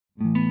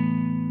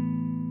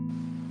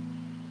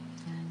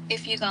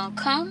If you're gonna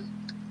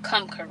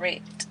come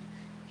correct.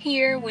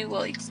 Here we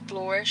will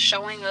explore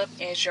showing up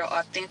as your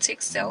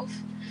authentic self,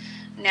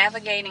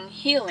 navigating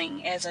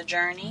healing as a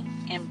journey,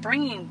 and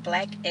bringing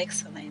Black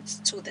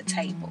excellence to the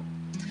table.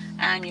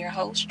 I'm your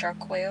host,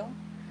 Jarquel.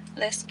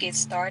 Let's get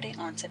started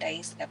on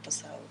today's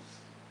episode.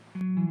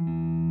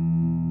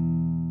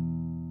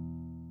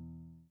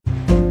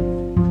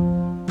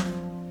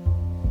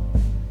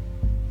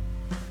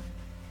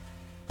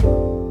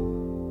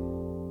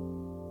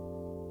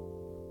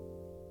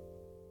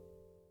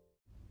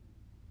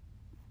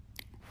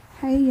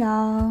 Hey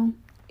y'all,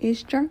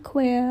 it's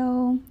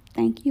Jarquel.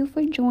 Thank you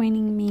for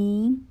joining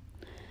me.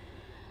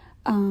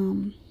 I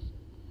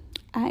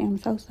am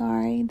so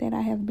sorry that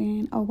I have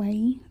been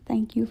away.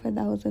 Thank you for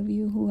those of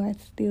you who are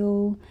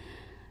still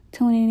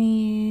tuning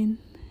in,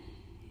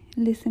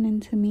 listening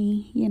to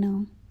me.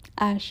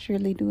 I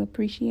surely do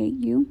appreciate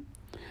you.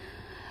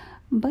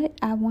 But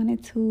I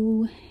wanted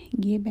to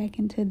get back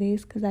into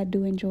this because I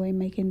do enjoy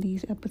making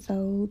these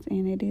episodes,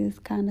 and it is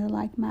kind of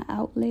like my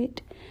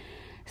outlet.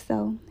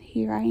 So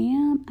here I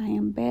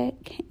am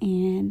back,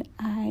 and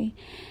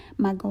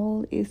my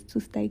goal is to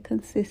stay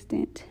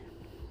consistent.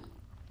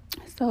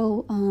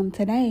 So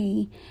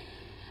today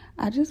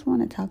I just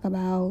want to talk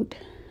about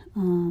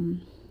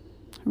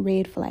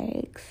red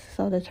flags.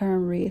 So the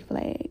term red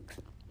flags.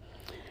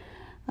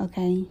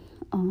 Okay.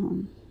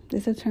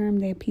 It's a term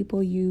that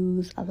people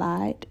use a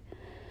lot.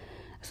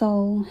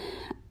 So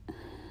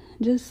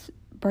just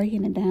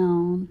breaking it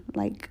down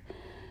like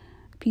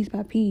piece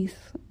by piece.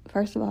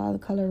 First of all, the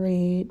color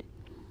red.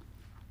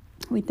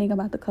 We think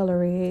about the color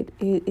red.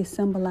 It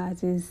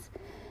symbolizes,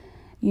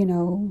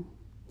 when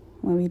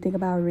we think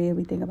about red,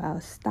 we think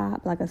about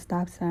stop, like a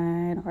stop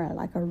sign or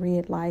like a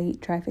red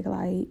light, traffic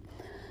light.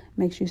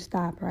 Makes you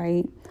stop,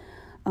 right?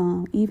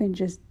 Even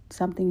just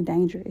something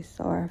dangerous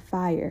or a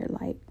fire,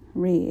 like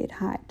red,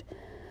 hot.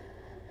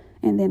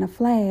 And then a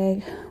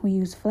flag, we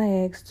use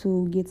flags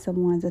to get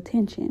someone's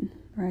attention,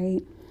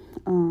 right?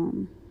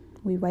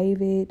 We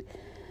wave it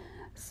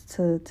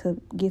to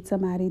get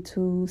somebody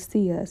to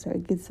see us or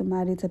get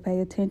somebody to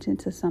pay attention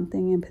to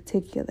something in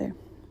particular.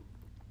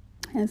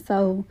 And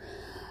so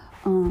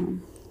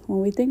when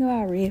we think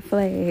about red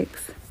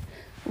flags,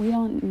 we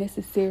don't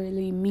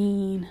necessarily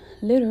mean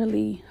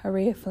literally a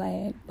red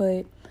flag,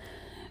 but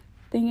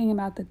thinking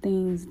about the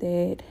things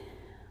that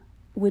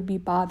would be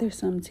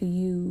bothersome to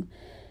you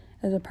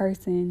as a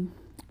person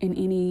in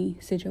any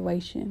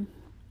situation.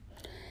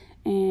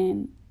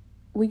 And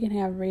we can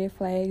have red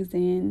flags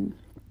in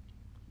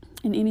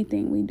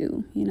anything we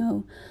do,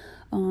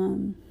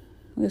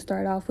 We'll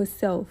start off with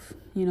self,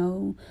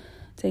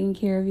 taking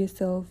care of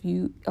yourself,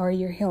 or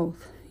your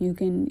health. You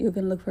can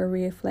look for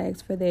red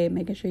flags for that,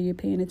 making sure you're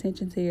paying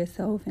attention to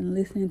yourself and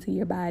listening to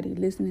your body,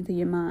 listening to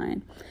your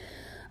mind.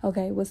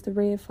 Okay, what's the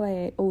red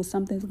flag? Oh,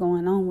 something's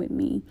going on with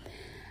me.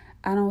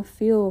 I don't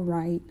feel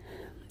right.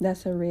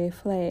 That's a red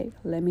flag.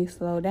 Let me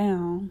slow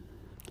down,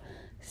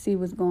 see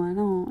what's going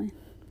on.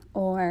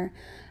 Or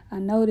I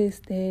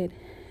noticed that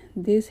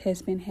this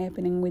has been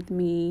happening with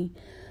me,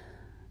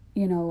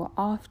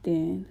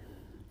 often.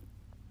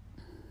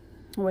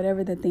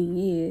 Whatever the thing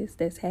is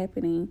that's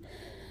happening,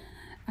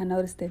 I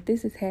noticed that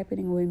this is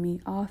happening with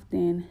me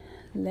often.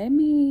 Let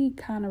me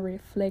kind of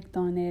reflect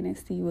on that and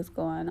see what's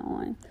going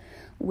on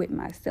with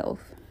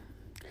myself.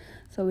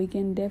 So we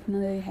can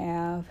definitely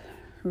have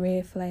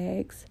red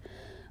flags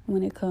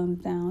when it comes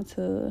down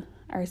to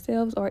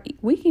ourselves, or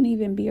we can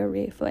even be a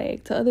red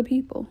flag to other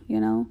people,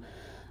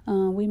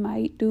 We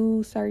might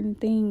do certain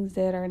things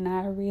that are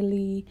not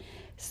really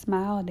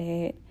smiled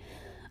at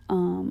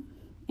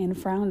and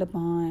frowned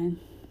upon,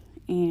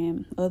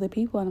 and other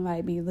people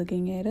might be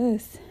looking at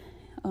us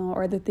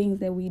or the things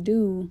that we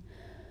do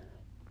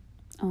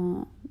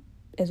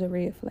as a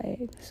red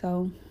flag.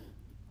 So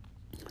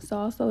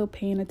also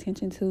paying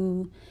attention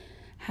to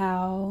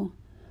how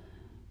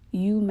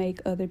you make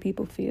other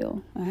people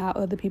feel, or how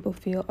other people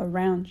feel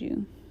around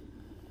you.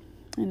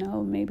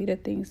 Maybe the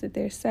things that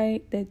they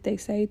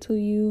say to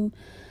you,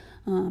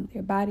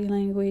 their body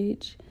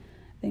language,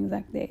 things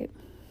like that.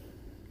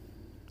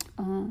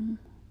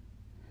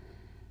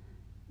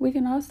 We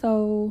can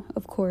also,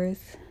 of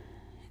course,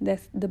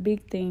 that's the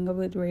big thing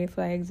with red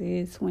flags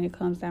is when it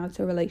comes down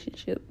to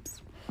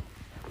relationships.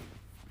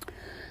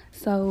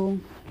 So,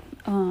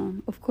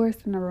 of course,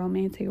 in a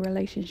romantic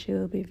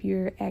relationship, if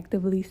you're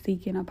actively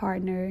seeking a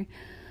partner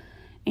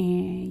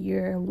and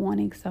you're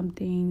wanting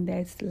something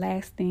that's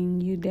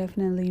lasting, you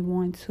definitely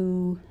want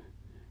to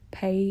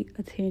pay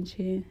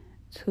attention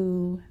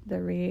to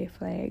the red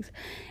flags.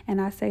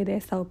 And I say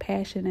that so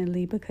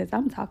passionately because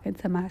I'm talking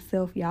to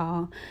myself,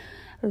 y'all.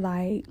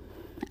 Like,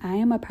 I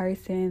am a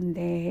person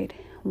that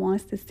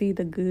wants to see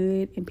the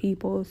good in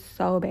people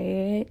so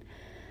bad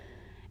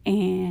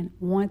and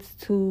wants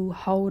to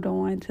hold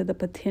on to the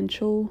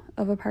potential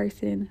of a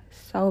person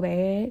so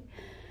bad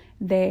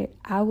that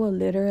I will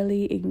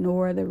literally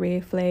ignore the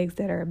red flags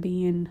that are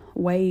being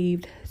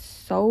waved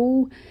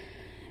so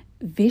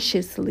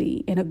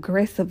viciously and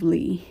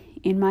aggressively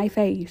in my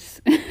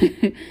face.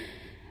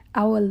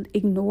 I will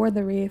ignore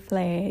the red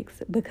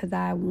flags because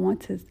I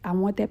want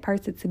that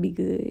person to be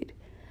good.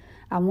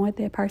 I want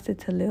that person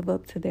to live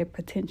up to their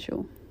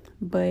potential.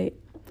 But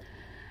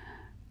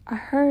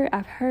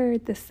I've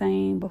heard the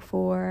saying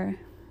before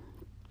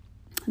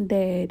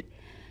that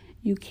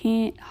you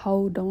can't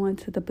hold on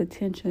to the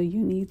potential. You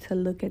need to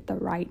look at the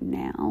right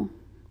now.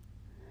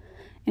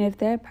 And if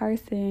that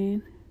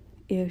person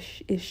is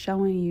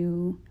showing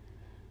you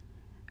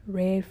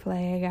red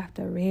flag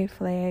after red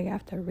flag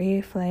after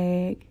red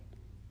flag,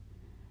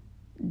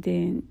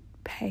 then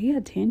pay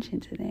attention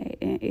to that.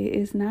 And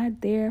it's not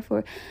there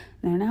they're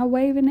not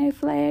waving that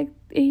flag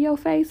in your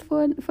face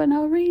for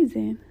no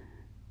reason.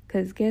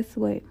 Because guess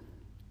what?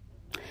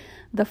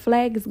 The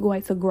flag is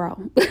going to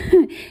grow.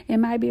 It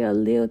might be a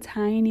little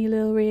tiny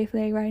little red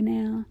flag right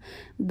now.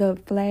 The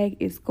flag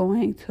is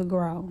going to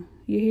grow.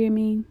 You hear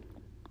me?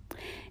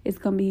 It's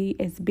going to be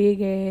as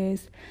big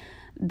as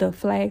the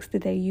flags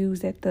that they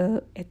use at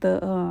the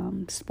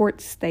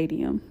sports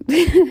stadium.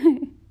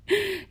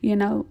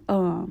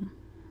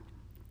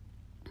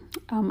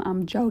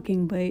 I'm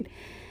joking, but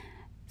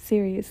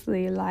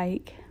seriously,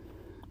 like,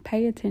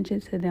 pay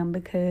attention to them,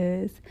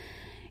 because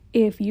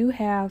if you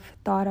have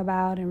thought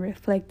about and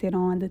reflected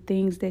on the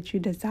things that you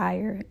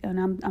desire, and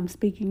I'm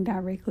speaking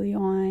directly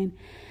on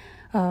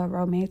a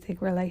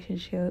romantic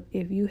relationship,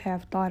 if you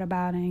have thought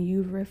about and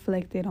you've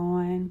reflected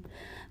on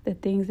the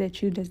things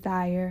that you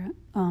desire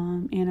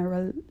in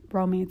a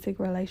romantic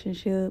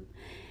relationship,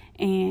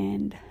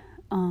 and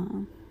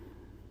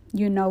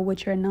you know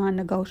what your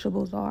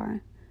non-negotiables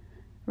are,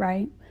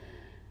 right?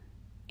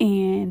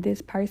 And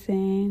this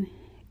person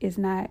is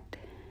not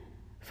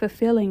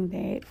fulfilling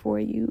that for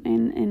you,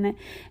 and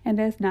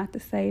that's not to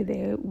say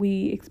that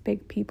we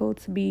expect people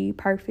to be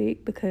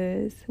perfect,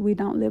 because we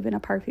don't live in a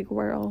perfect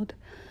world,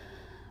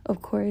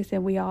 of course,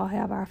 and we all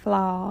have our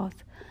flaws.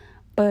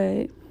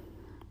 But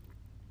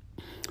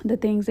the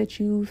things that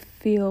you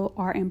feel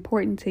are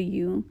important to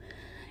you,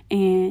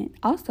 and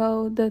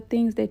also the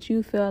things that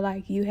you feel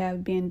like you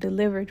have been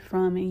delivered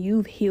from and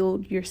you've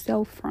healed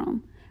yourself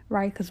from,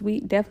 right? Because we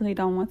definitely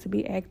don't want to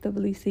be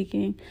actively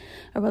seeking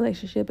a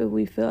relationship if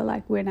we feel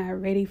like we're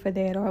not ready for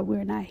that or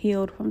we're not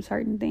healed from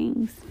certain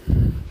things.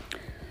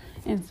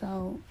 And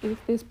so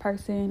if this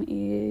person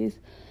is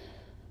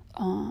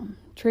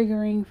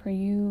triggering for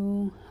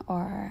you,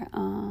 or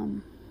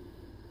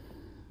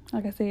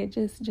like I said,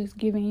 just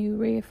giving you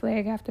red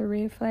flag after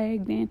red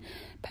flag, then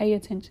pay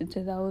attention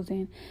to those.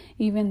 And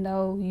even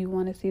though you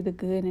want to see the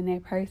good in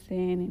that person,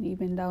 and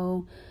even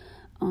though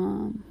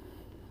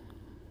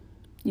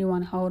you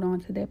want to hold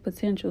on to that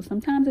potential,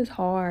 sometimes it's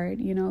hard,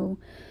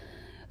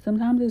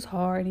 Sometimes it's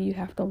hard, and you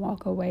have to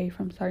walk away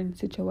from certain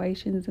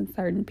situations and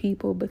certain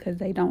people because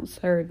they don't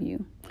serve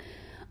you.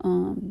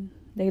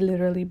 They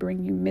literally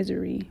bring you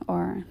misery,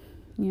 or,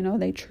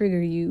 they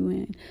trigger you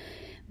and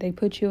they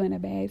put you in a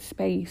bad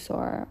space,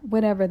 or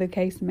whatever the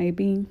case may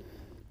be.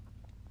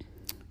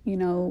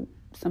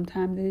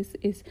 Sometimes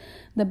it's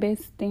the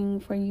best thing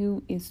for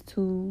you is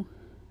to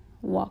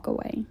walk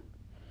away.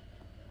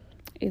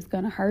 It's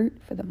going to hurt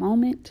for the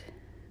moment,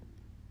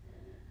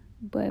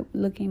 but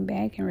looking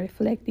back and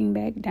reflecting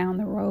back down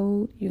the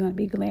road, you're going to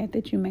be glad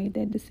that you made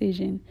that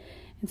decision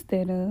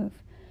instead of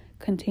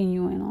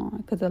continuing on.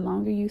 Because the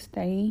longer you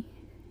stay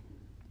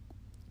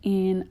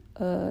in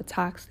a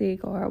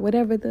toxic or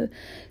whatever the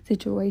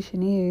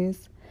situation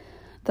is,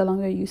 the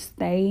longer you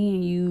stay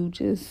and you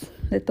just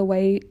let the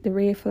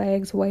red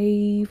flags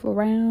wave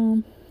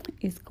around,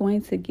 it's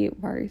going to get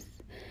worse.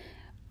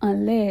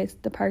 Unless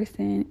the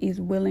person is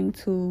willing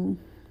to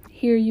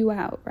hear you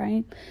out,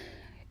 right?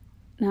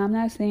 Now, I'm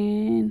not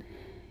saying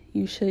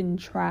you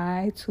shouldn't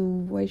try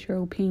to voice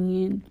your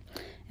opinion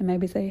and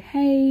maybe say,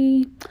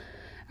 hey,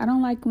 I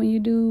don't like when you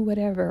do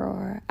whatever,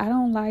 or I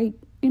don't like,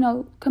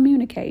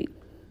 communicate.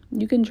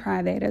 You can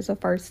try that as a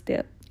first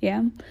step,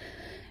 yeah?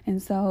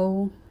 And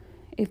so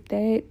if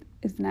that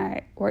is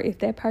not, or if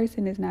that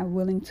person is not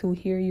willing to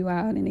hear you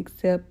out and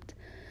accept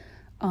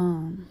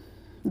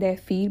that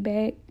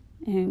feedback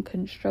and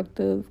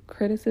constructive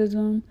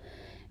criticism,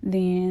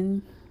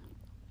 then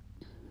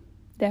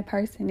that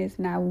person is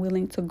not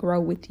willing to grow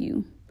with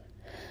you.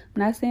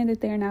 I'm not saying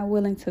that they're not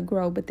willing to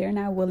grow, but they're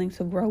not willing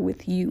to grow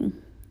with you.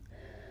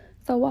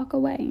 So walk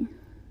away.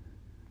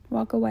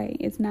 Walk away.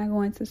 It's not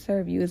going to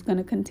serve you. It's going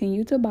to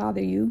continue to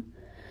bother you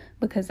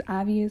because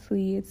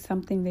obviously it's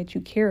something that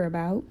you care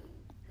about.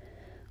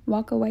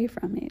 Walk away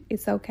from it.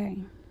 It's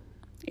okay.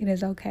 It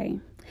is okay.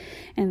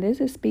 And this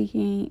is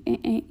speaking,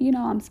 and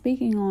I'm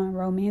speaking on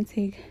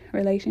romantic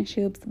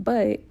relationships,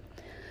 but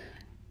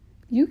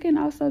you can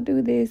also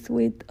do this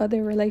with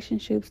other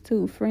relationships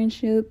too,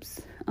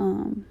 friendships,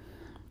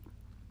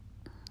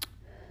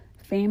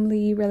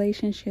 family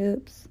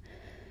relationships,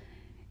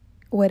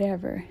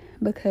 whatever,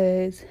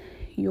 because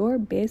your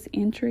best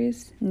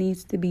interest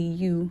needs to be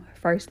you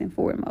first and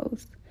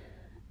foremost.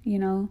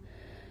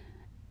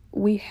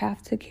 We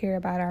have to care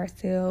about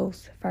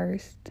ourselves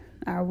first,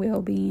 our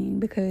well-being,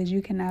 because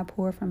you cannot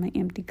pour from an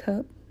empty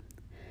cup.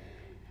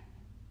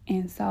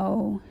 And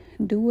so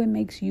do what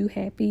makes you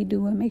happy.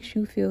 Do what makes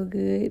you feel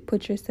good.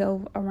 Put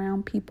yourself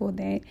around people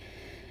that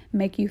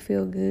make you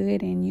feel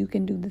good, and you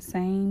can do the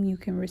same. You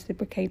can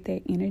reciprocate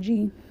that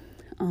energy.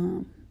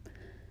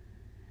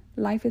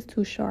 Life is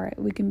too short.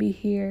 We can be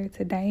here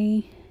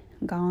today,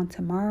 gone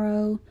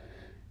tomorrow.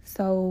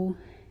 So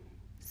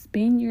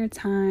spend your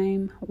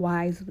time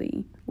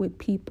wisely with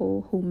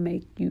people who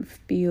make you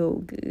feel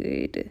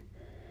good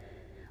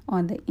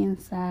on the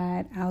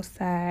inside,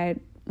 outside,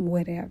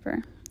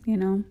 whatever,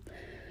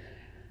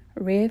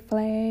 Red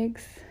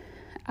flags.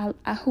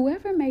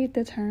 Whoever made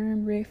the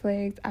term red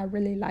flags, I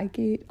really like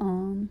it.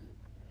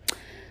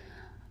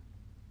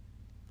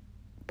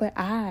 But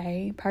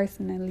I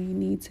personally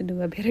need to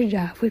do a better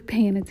job with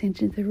paying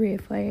attention to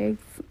red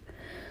flags.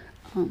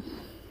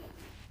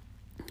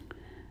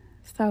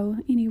 So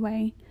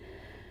anyway,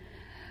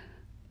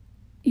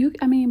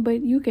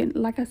 but you can,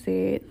 like I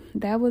said,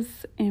 that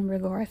was in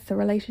regards to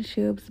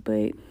relationships,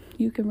 but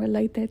you can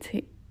relate that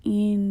to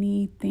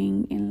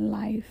anything in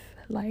life,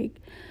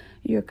 like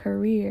your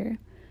career.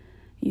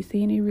 You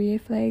see any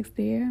red flags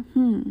there?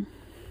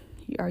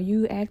 Are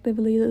you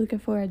actively looking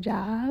for a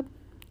job?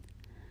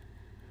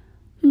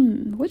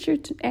 What's your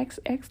ask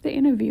the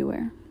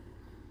interviewer?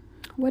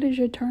 What is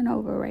your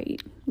turnover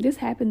rate? This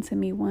happened to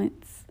me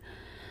once.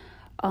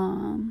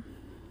 I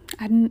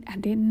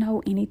didn't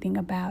know anything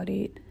about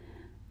it,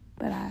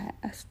 but I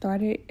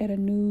started at a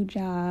new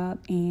job,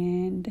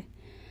 and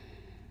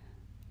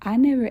I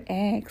never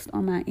asked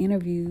on my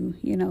interview,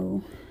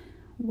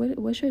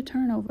 what's your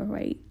turnover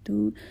rate?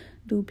 Do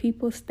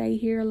people stay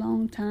here a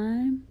long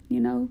time?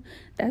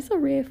 That's a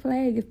red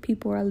flag if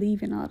people are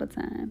leaving all the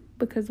time,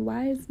 because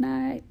why is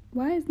no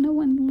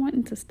one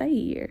wanting to stay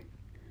here?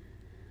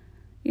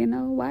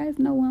 Why is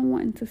no one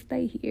wanting to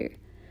stay here?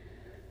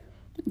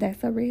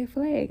 That's a red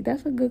flag.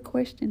 That's a good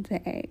question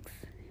to ask.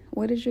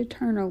 What is your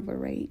turnover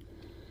rate?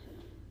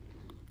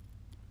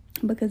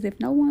 Because if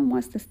no one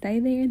wants to stay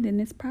there, then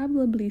it's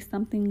probably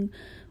something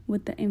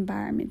with the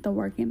environment, the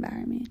work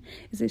environment.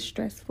 Is it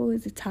stressful?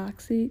 Is it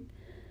toxic?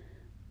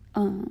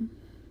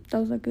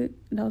 Those are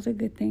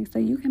good things. So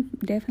you can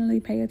definitely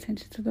pay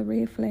attention to the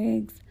red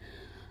flags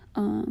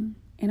in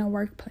a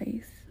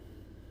workplace.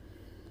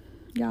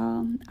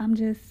 Y'all, I'm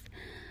just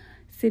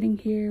sitting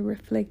here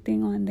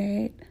reflecting on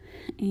that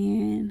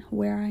and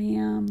where I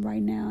am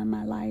right now in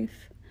my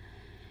life.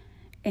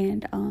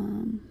 And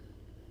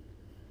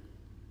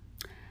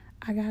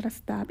I gotta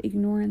stop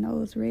ignoring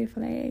those red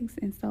flags.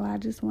 And so I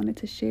just wanted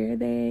to share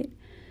that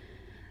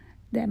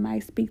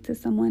might speak to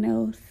someone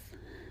else.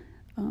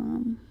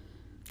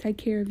 Take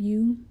care of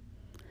you.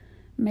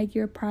 Make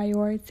your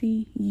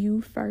priority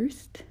you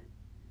first.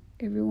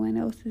 Everyone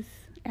else is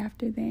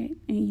after that,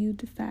 and you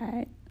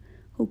decide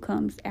who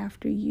comes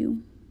after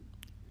you.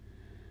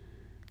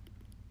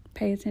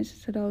 Pay attention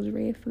to those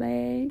red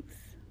flags,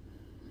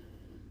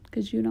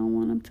 because you don't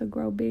want them to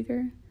grow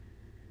bigger.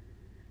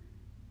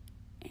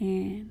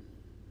 And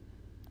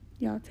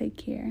y'all take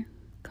care.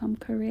 Come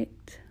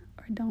correct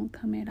or don't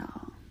come at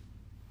all.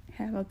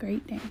 Have a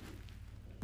great day.